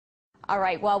All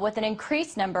right, well, with an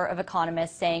increased number of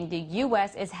economists saying the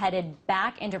U.S. is headed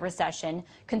back into recession,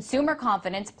 consumer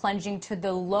confidence plunging to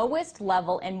the lowest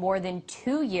level in more than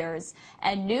 2 years,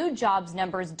 and new jobs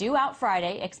numbers due out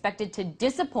Friday expected to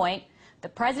disappoint, the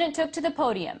president took to the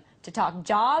podium to talk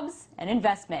jobs and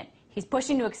investment. He's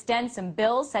pushing to extend some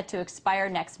bills set to expire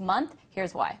next month.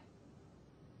 Here's why.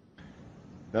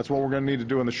 That's what we're going to need to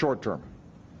do in the short term.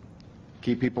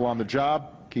 Keep people on the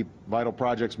job, keep vital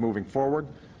projects moving forward,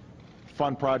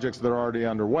 fund projects that are already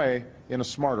underway in a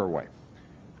smarter way.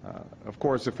 Of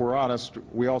course, if we're honest,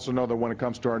 we also know that when it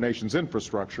comes to our nation's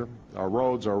infrastructure, our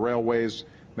roads, our railways,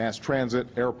 mass transit,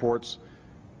 airports,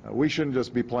 we shouldn't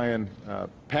just be playing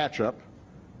patch-up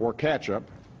or catch-up.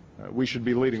 We should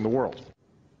be leading the world.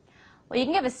 Well, you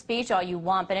can give a speech all you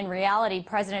want, but in reality,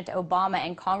 President Obama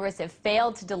and Congress have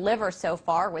failed to deliver so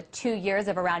far with 2 years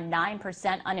of around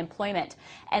 9% unemployment.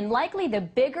 And likely the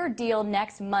bigger deal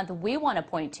next month we want to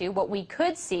point to, what we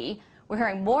could see, we're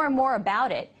hearing more and more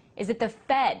about it, is that the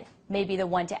Fed may be the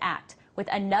one to act with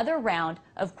another round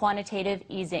of quantitative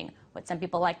easing, what some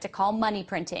people like to call money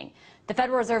printing. The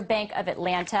Federal Reserve Bank of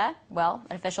Atlanta, well,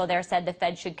 an official there said the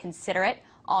Fed should consider it.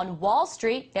 On Wall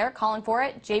Street, they're calling for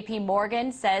it. JP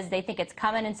Morgan says they think it's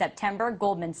coming in September.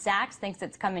 Goldman Sachs thinks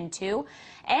it's coming too.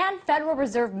 And Federal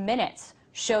Reserve minutes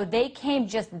show they came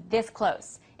just this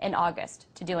close in August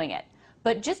to doing it.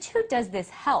 But just who does this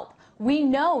help? We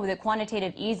know that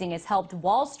quantitative easing has helped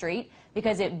Wall Street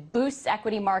because it boosts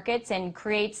equity markets and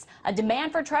creates a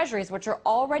demand for treasuries, which are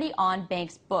already on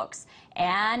banks' books.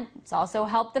 And it's also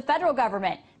helped the federal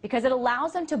government because it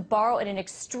allows them to borrow at an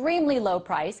extremely low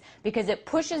price because it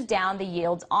pushes down the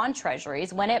yields on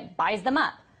treasuries when it buys them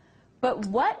up. But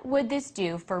what would this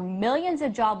do for millions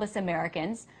of jobless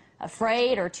Americans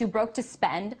afraid or too broke to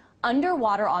spend,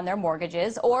 underwater on their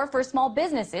mortgages, or for small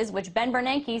businesses, which Ben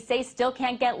Bernanke says still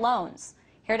can't get loans?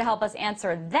 Here to help us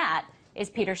answer that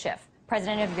is Peter Schiff,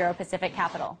 president of Euro Pacific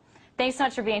Capital. Thanks so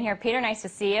much for being here, Peter. Nice to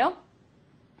see you.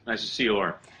 Nice to see you,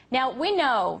 Laura. Now, we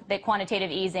know that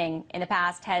quantitative easing in the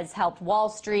past has helped Wall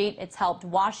Street, it's helped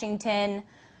Washington,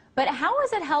 but how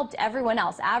has it helped everyone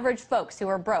else, average folks who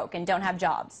are broke and don't have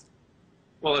jobs?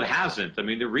 Well, it hasn't. I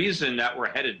mean, the reason that we're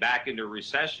headed back into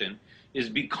recession is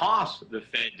because the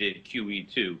Fed did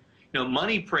QE2. You know,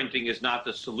 money printing is not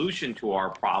the solution to our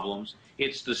problems.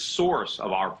 It's the source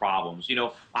of our problems. You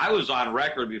know, I was on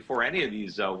record before any of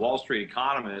these Wall Street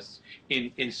economists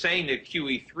in saying that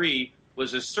QE3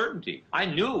 was a certainty. I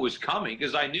knew it was coming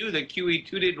because I knew that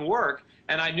QE2 didn't work,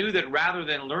 and I knew that rather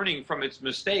than learning from its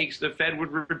mistakes, the Fed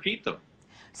would repeat them.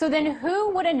 So then who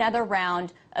would another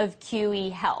round of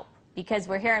QE help? Because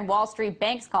we're hearing Wall Street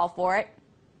banks call for it.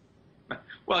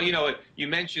 Well, you know, you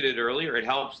mentioned it earlier. It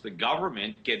helps the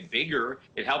government get bigger.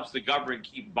 It helps the government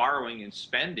keep borrowing and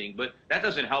spending. But that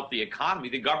doesn't help the economy.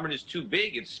 The government is too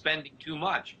big. It's spending too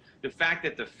much. The fact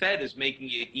that the Fed is making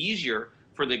it easier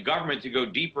for the government to go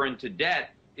deeper into debt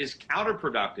is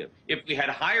counterproductive. If we had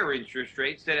higher interest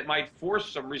rates, then it might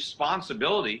force some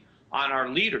responsibility on our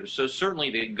leaders. So certainly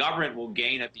the government will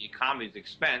gain at the economy's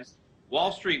expense.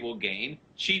 Wall Street will gain.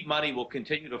 Cheap money will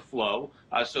continue to flow.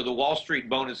 So the Wall Street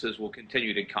bonuses will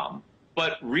continue to come.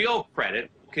 But real credit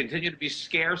will continue to be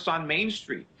scarce on Main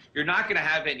Street. You're not going to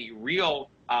have any real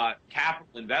capital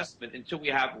investment until we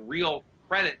have real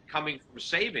credit coming from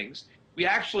savings. We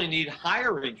actually need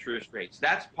higher interest rates.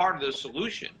 That's part of the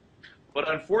solution. But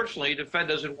unfortunately, the Fed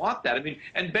doesn't want that. I mean,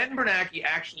 and Ben Bernanke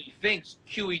actually thinks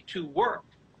QE2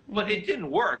 worked. But it didn't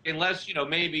work unless, you know,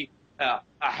 maybe a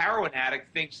heroin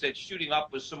addict thinks that shooting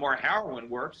up with some more heroin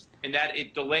works and that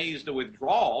it delays the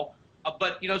withdrawal.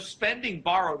 But, you know, spending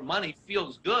borrowed money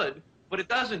feels good, but it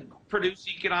doesn't produce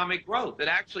economic growth. It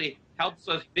actually helps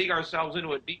us dig ourselves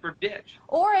into a deeper ditch.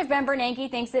 Or if Ben Bernanke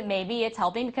thinks that maybe it's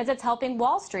helping because it's helping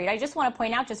Wall Street. I just want to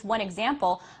point out just one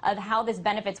example of how this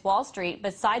benefits Wall Street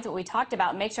besides what we talked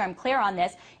about. Make sure I'm clear on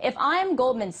this. If I'm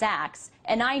Goldman Sachs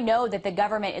and I know that the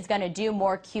government is going to do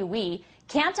more QE,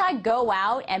 can't I go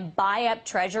out and buy up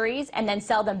treasuries and then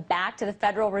sell them back to the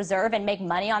Federal Reserve and make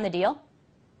money on the deal?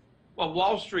 Well,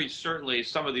 Wall Street, certainly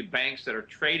some of the banks that are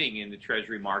trading in the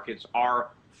treasury markets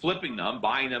are flipping them,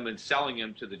 buying them and selling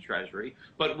them to the Treasury.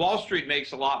 But Wall Street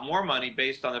makes a lot more money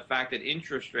based on the fact that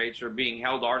interest rates are being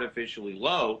held artificially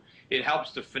low. It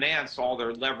helps to finance all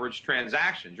their leveraged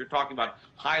transactions. You're talking about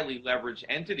highly leveraged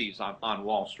entities on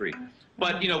Wall Street.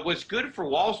 But, you know, what's good for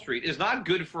Wall Street is not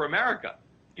good for America.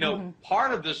 You know,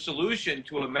 part of the solution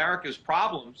to America's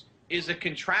problems is a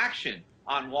contraction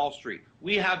on Wall Street.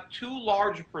 We have too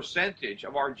large a percentage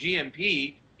of our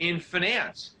GNP in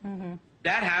finance.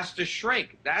 That has to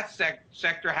shrink. That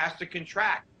sector has to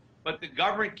contract. But the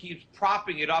government keeps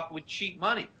propping it up with cheap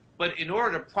money. But in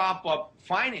order to prop up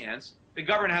finance, the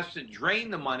government has to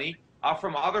drain the money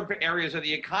from other areas of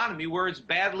the economy where it's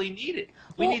badly needed.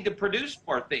 We need to produce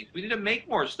more things. We need to make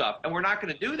more stuff. And we're not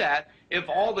going to do that if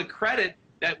all the credit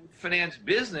that would finance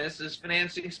business is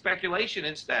financing speculation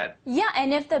instead. Yeah,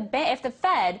 and if the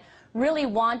Fed really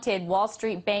wanted Wall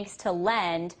Street banks to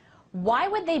lend, why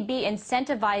would they be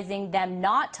incentivizing them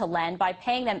not to lend by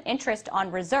paying them interest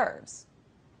on reserves?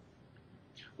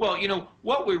 Well, you know,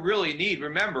 what we really need,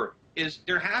 remember, is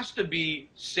there has to be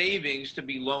savings to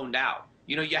be loaned out.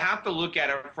 You know, you have to look at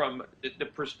it from the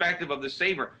perspective of the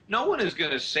saver. No one is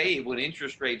going to save when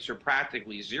interest rates are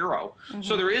practically zero.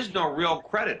 So there is no real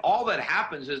credit. All that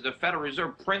happens is the Federal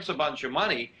Reserve prints a bunch of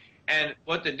money, and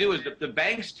what they do is the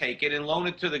banks take it and loan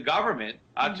it to the government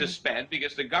to spend,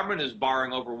 because the government is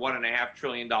borrowing over $1.5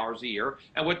 trillion a year.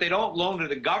 And what they don't loan to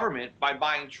the government by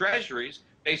buying treasuries,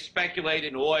 they speculate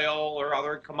in oil or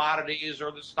other commodities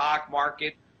or the stock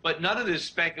market. But none of this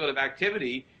speculative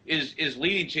activity is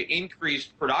leading to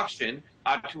increased production,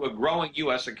 to a growing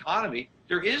U.S. economy.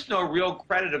 There is no real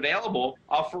credit available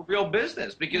for real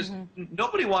business, because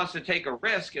nobody wants to take a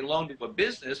risk and loan to a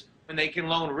business when they can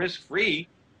loan risk-free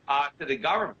to the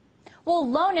government. Well,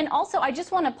 loan, and also I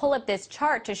just want to pull up this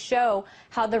chart to show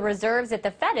how the reserves at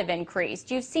the Fed have increased.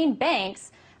 You've seen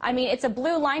banks. I mean, it's a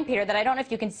blue line, Peter, that I don't know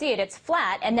if you can see it. It's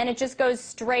flat, and then it just goes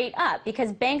straight up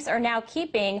because banks are now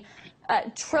keeping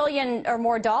 $1 trillion or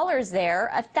more there,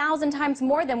 1,000 times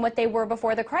more than what they were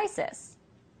before the crisis.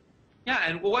 Yeah,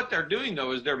 and what they're doing,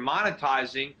 though, is they're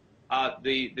monetizing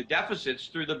the deficits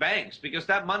through the banks, because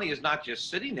that money is not just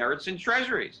sitting there, it's in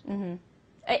treasuries. And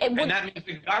that means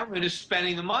the government is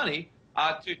spending the money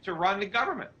to run the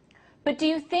government. But do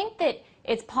you think that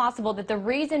it's possible that the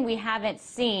reason we haven't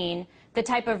seen the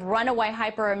type of runaway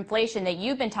hyperinflation that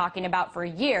you've been talking about for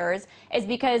years is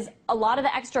because a lot of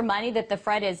the extra money that the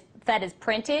Fed has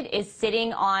printed is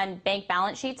sitting on bank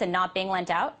balance sheets and not being lent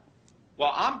out?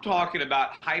 Well, I'm talking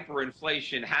about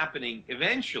hyperinflation happening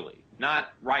eventually,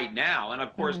 not right now. And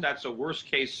of course, that's a worst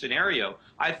case scenario.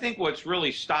 I think what's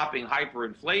really stopping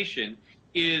hyperinflation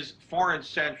is foreign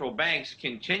central banks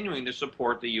continuing to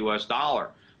support the U.S. dollar.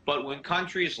 But when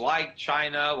countries like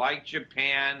China, like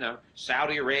Japan,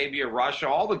 Saudi Arabia, Russia,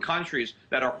 all the countries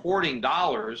that are hoarding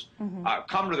dollars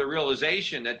come to the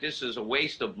realization that this is a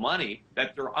waste of money,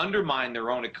 that they're undermining their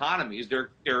own economies,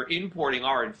 they're importing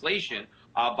our inflation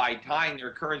by tying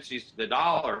their currencies to the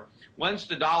dollar. Once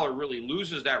the dollar really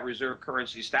loses that reserve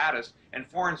currency status and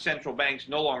foreign central banks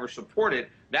no longer support it,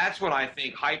 that's when I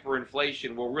think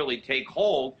hyperinflation will really take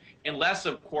hold, unless,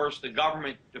 of course, the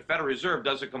government, the Federal Reserve,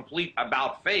 does a complete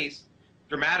about-face,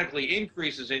 dramatically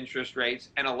increases interest rates,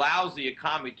 and allows the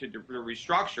economy to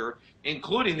restructure,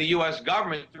 including the U.S.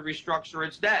 government to restructure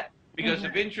its debt. Because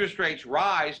if interest rates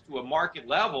rise to a market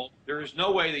level, there is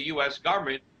no way the U.S.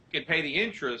 government can pay the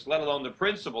interest, let alone the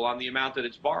principal, on the amount that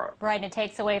it's borrowed. Right, and it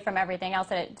takes away from everything else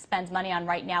that it spends money on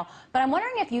right now. But I'm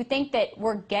wondering if you think that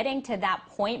we're getting to that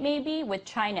point maybe with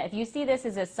China. If you see this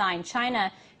as a sign,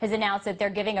 China has announced that they're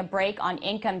giving a break on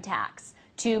income tax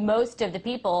to most of the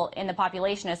people in the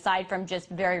population, aside from just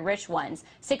very rich ones.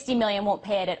 60 million won't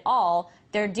pay it at all.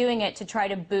 They're doing it to try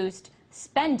to boost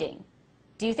spending.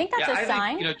 Do you think that's a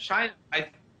sign? Think, you know, China,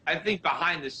 I think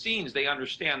behind the scenes they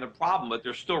understand the problem, but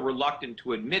they're still reluctant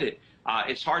to admit it.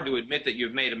 It's hard to admit that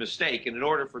you've made a mistake, and in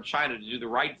order for China to do the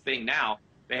right thing now,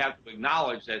 they have to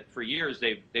acknowledge that for years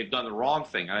they've done the wrong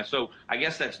thing. And so I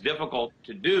guess that's difficult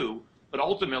to do, but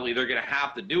ultimately they're going to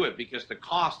have to do it, because the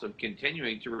cost of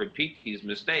continuing to repeat these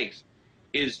mistakes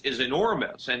is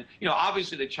enormous. And, you know,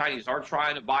 obviously the Chinese are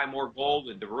trying to buy more gold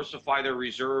and diversify their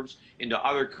reserves into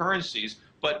other currencies,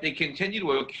 but they continue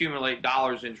to accumulate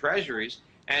dollars in treasuries,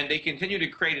 and they continue to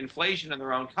create inflation in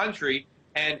their own country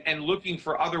and looking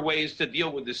for other ways to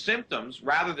deal with the symptoms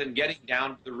rather than getting down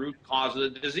to the root cause of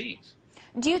the disease.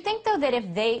 Do you think, though, that if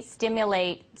they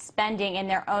stimulate spending in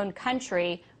their own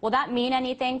country, will that mean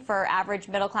anything for average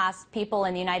middle-class people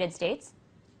in the United States?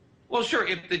 Well, sure.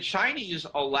 If the Chinese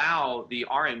allow the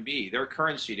RMB, their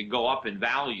currency, to go up in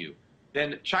value,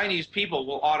 then Chinese people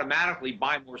will automatically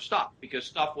buy more stuff, because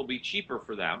stuff will be cheaper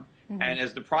for them. And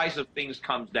as the price of things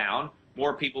comes down,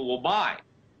 more people will buy.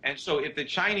 And so if the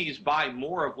Chinese buy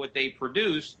more of what they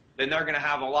produce, then they're going to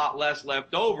have a lot less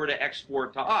left over to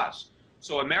export to us.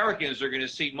 So Americans are going to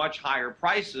see much higher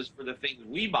prices for the things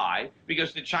we buy,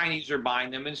 because the Chinese are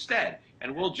buying them instead.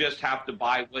 And we'll just have to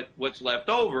buy what's left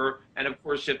over. And of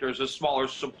course, if there's a smaller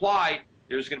supply,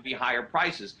 there's going to be higher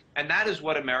prices. And that is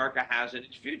what America has in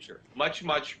its future. Much,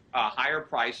 much higher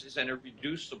prices and a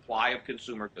reduced supply of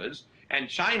consumer goods. And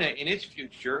China, in its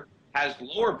future, has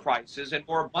lower prices and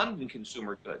more abundant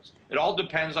consumer goods. It all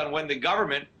depends on when the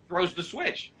government throws the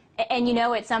switch. And you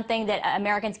know, it's something that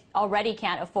Americans already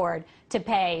can't afford to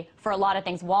pay for a lot of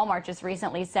things. Walmart just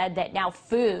recently said that now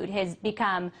food has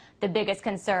become the biggest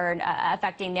concern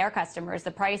affecting their customers,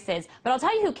 the prices. But I'll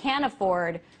tell you who can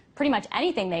afford pretty much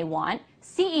anything they want: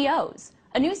 CEOs.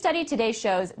 A new study today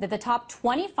shows that the top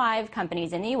 25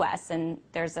 companies in the U.S., and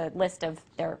there's a list of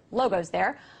their logos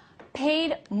there,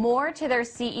 paid more to their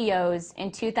CEOs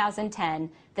in 2010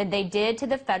 than they did to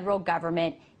the federal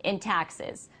government in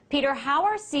taxes. Peter, how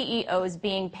are CEOs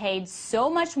being paid so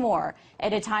much more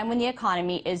at a time when the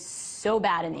economy is so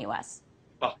bad in the U.S.?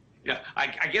 Well, yeah,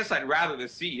 I guess I'd rather the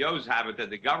CEOs have it than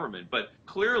the government, but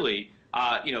clearly,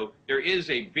 you know, there is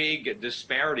a big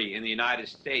disparity in the United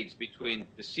States between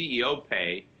the CEO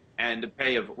pay and the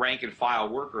pay of rank and file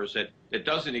workers that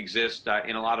doesn't exist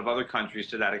in a lot of other countries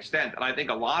to that extent. And I think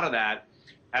a lot of that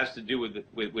has to do with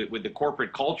the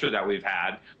corporate culture that we've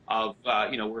had of,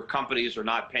 you know, where companies are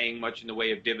not paying much in the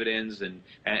way of dividends, and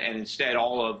instead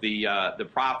all of the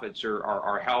profits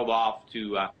are held off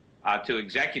to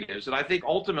executives. And I think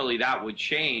ultimately that would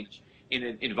change in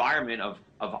an environment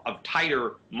of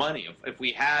tighter money. If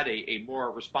we had a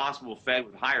more responsible Fed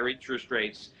with higher interest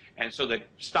rates, and so that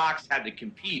stocks had to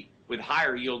compete with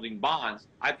higher yielding bonds,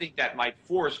 I think that might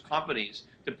force companies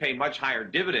to pay much higher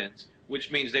dividends,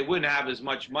 which means they wouldn't have as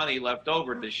much money left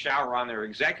over to shower on their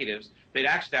executives. They'd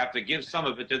actually have to give some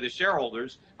of it to the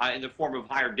shareholders in the form of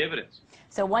higher dividends.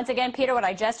 So once again, Peter, what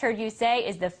I just heard you say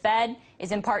is the Fed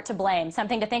is in part to blame.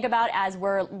 Something to think about as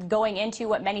we're going into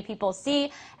what many people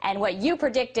see and what you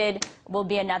predicted will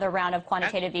be another round of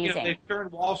quantitative easing. You know, they've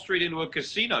turned Wall Street into a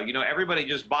casino. You know, everybody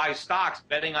just buys stocks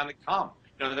betting on the come.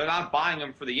 You know, they're not buying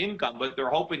them for the income, but they're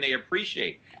hoping they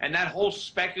appreciate. And that whole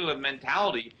speculative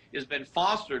mentality has been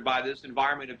fostered by this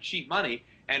environment of cheap money.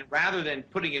 And rather than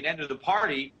putting an end to the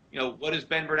party, you know, what does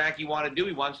Ben Bernanke want to do?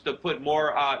 He wants to put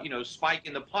more, you know, spike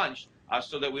in the punch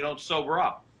so that we don't sober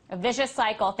up. A vicious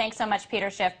cycle. Thanks so much, Peter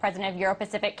Schiff, president of Euro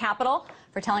Pacific Capital,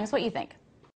 for telling us what you think.